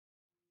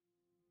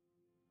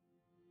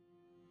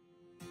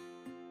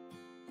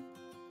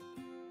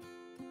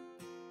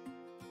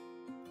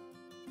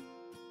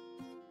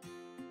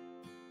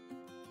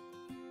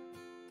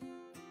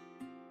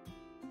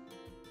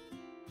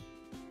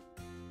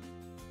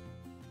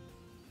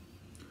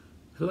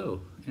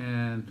Hello,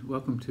 and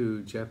welcome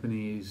to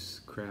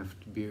Japanese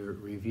Craft Beer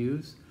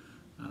Reviews.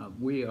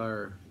 We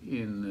are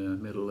in the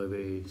middle of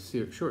a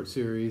short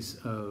series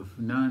of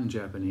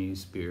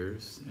non-Japanese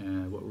beers,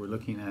 and what we're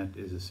looking at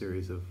is a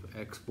series of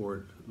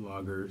export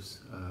lagers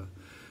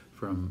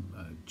from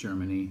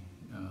Germany,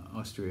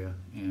 Austria,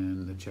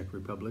 and the Czech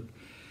Republic.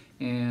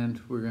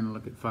 And we're going to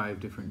look at 5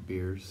 different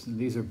beers. And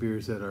these are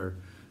beers that are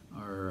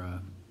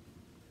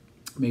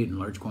made in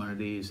large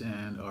quantities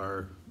and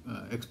are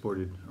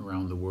exported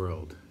around the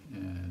world.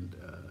 And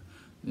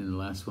in the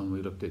last one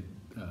we looked at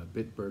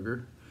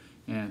Bitburger,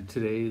 and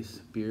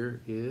today's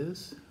beer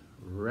is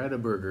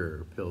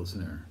Radeberger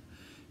Pilsner,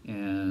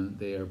 and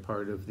they are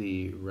part of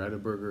the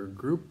Radeberger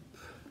Gruppe,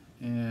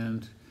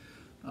 and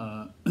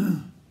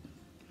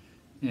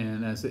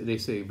and as they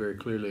say very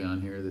clearly on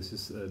here, this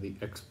is the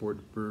export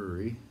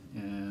brewery.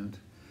 And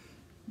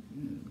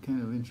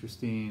kind of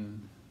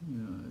interesting,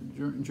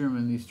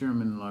 these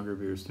German lager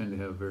beers tend to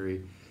have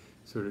very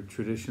sort of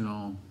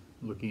traditional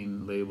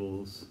looking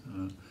labels,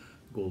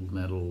 gold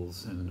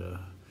medals and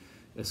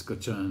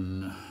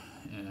escutcheon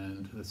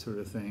and that sort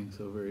of thing,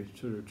 so very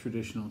sort of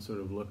traditional sort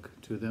of look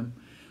to them.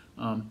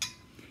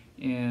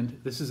 And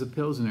this is a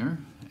Pilsner,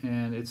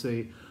 and it's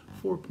a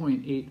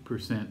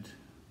 4.8%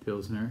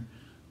 Pilsner,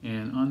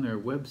 and on their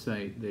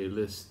website they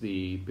list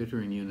the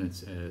bittering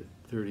units at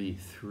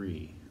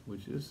 33,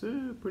 which is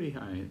pretty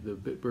high. The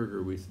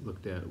Bitburger we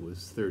looked at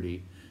was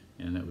 30,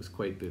 and that was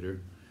quite bitter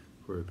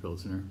for a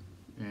Pilsner.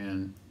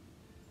 And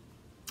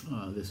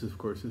this, of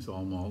course, is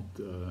all malt.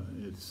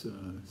 It's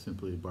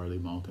simply barley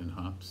malt and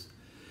hops.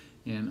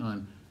 And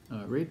on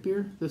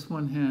RateBeer, this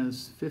one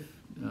has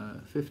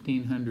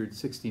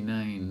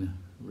 1,569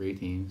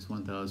 ratings,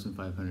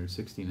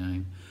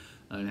 1,569,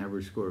 an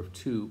average score of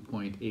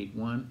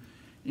 2.81,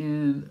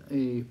 and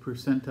a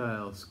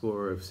percentile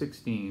score of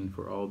 16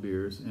 for all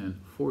beers and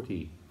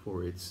 40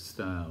 for its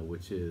style,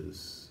 which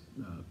is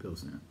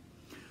Pilsner.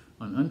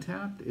 On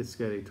Untapped, it's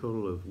got a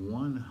total of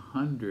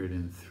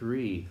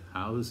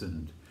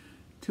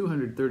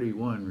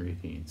 103,231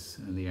 ratings,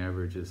 and the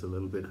average is a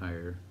little bit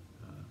higher,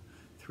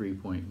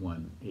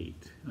 3.18.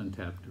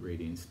 Untapped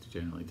ratings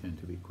generally tend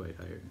to be quite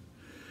higher.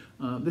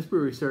 This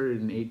brewery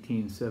started in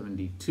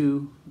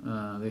 1872.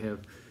 They have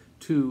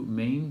 2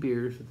 main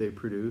beers that they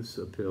produce,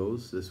 a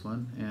Pils, this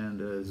one,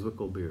 and a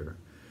Zwickel beer,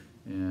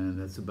 and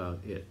that's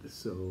about it.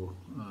 So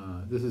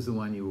this is the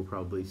one you will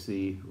probably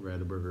see,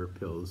 Radeberger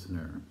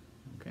Pilsner.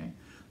 Okay,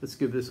 let's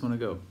give this one a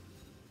go.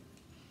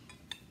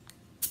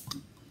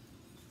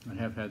 I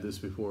have had this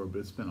before, but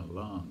it's been a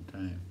long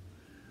time.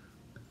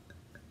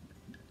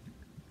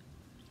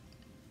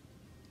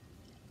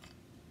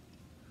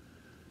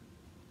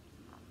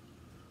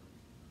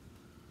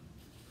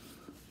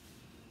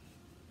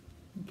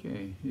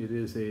 Okay, it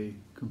is a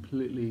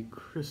completely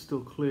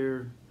crystal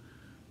clear,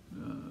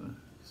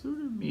 sort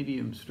of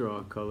medium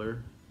straw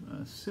color,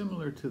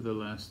 similar to the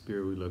last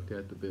beer we looked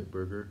at, the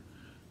Bitburger,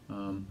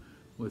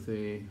 with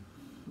a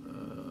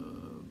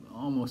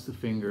almost a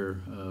finger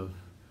of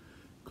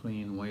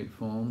clean white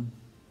foam.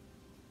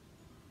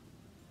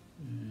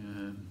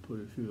 And put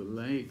it through the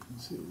light and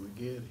see what we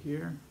get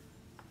here.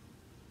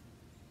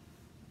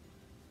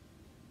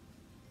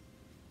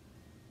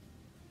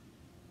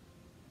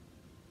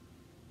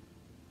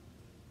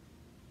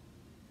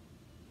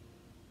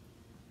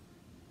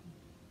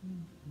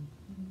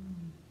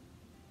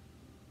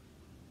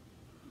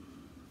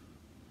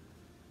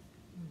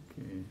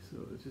 Okay, so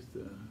it's just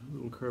a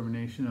little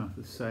carbonation off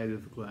the side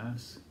of the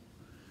glass.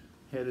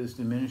 Head is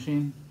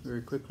diminishing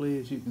very quickly,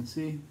 as you can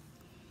see.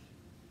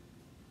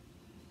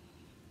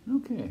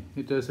 Okay,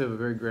 it does have a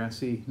very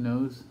grassy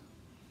nose.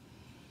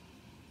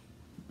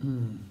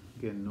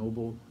 Again,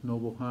 noble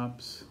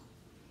hops.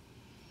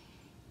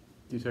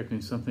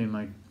 Detecting something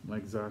like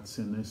Zatz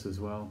in this as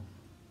well.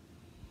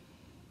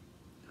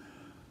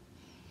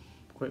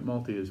 Quite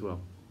malty as well.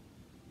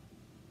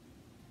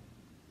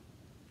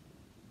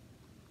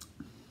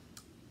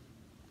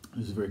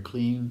 This is very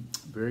clean,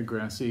 very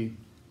grassy.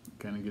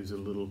 Kind of gives it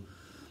a little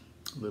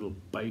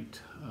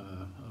bite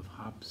of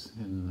hops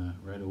in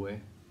right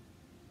away.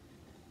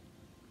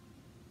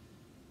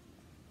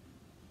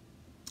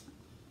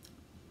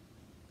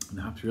 And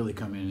the hops really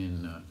come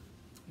in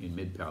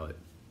mid palate,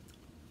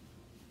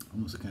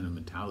 almost a kind of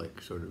metallic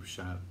sort of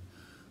shot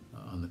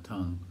on the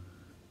tongue.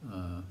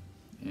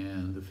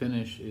 And the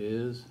finish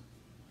is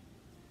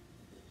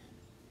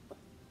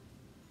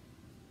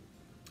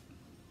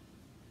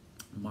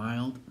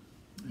mild,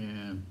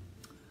 and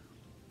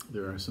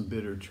there are some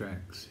bitter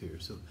tracks here.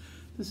 So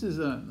this is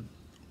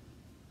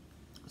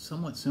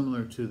somewhat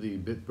similar to the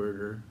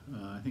Bitburger.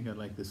 I think I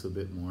like this a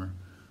bit more.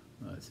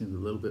 It seems a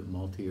little bit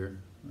maltier,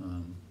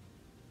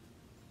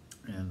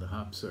 and the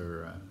hops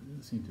are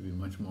seem to be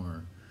much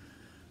more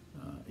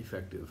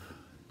effective,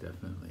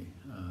 definitely.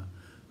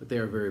 But they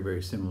are very,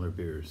 very similar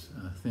beers.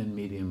 Thin,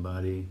 medium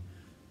body.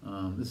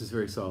 This is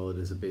very solid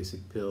as a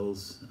basic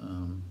Pils.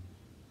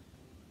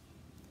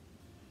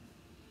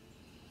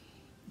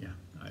 Yeah,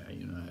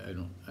 I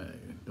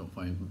don't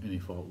find any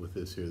fault with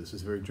this here. This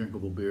is very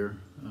drinkable beer,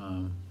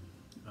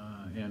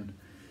 and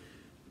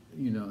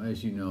you know,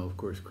 as you know, of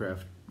course,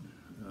 craft,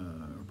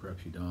 or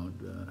perhaps you don't,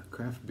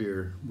 craft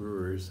beer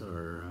brewers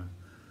are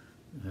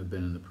have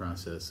been in the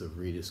process of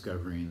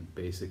rediscovering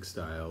basic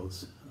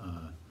styles,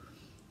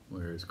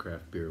 whereas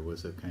craft beer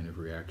was a kind of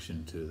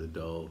reaction to the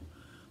dull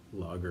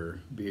lager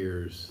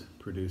beers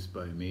produced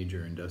by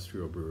major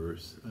industrial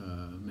brewers.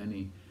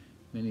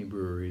 Many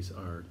breweries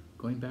are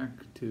going back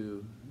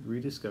to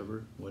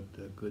rediscover what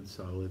a good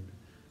solid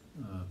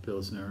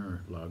Pilsner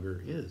or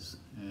lager is,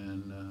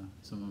 and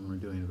some of them are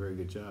doing a very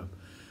good job.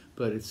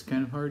 But it's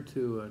kind of hard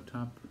to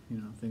top, you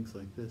know, things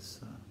like this.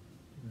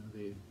 You know,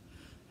 they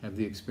have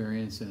the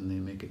experience and they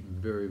make it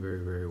very,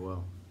 very, very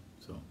well.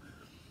 So,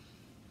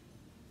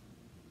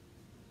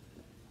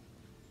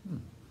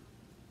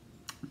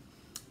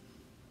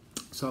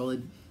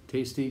 solid,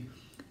 tasty,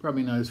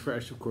 probably not as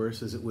fresh, of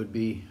course, as it would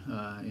be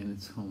in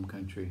its home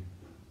country.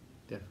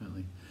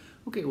 Definitely.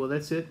 Okay, well,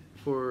 that's it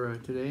for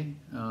today.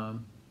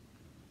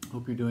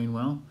 Hope you're doing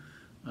well.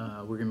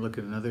 We're going to look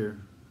at another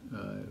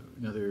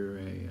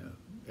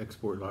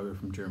export lager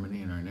from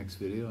Germany in our next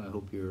video. I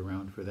hope you're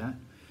around for that.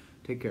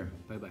 Take care.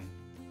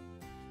 Bye-bye.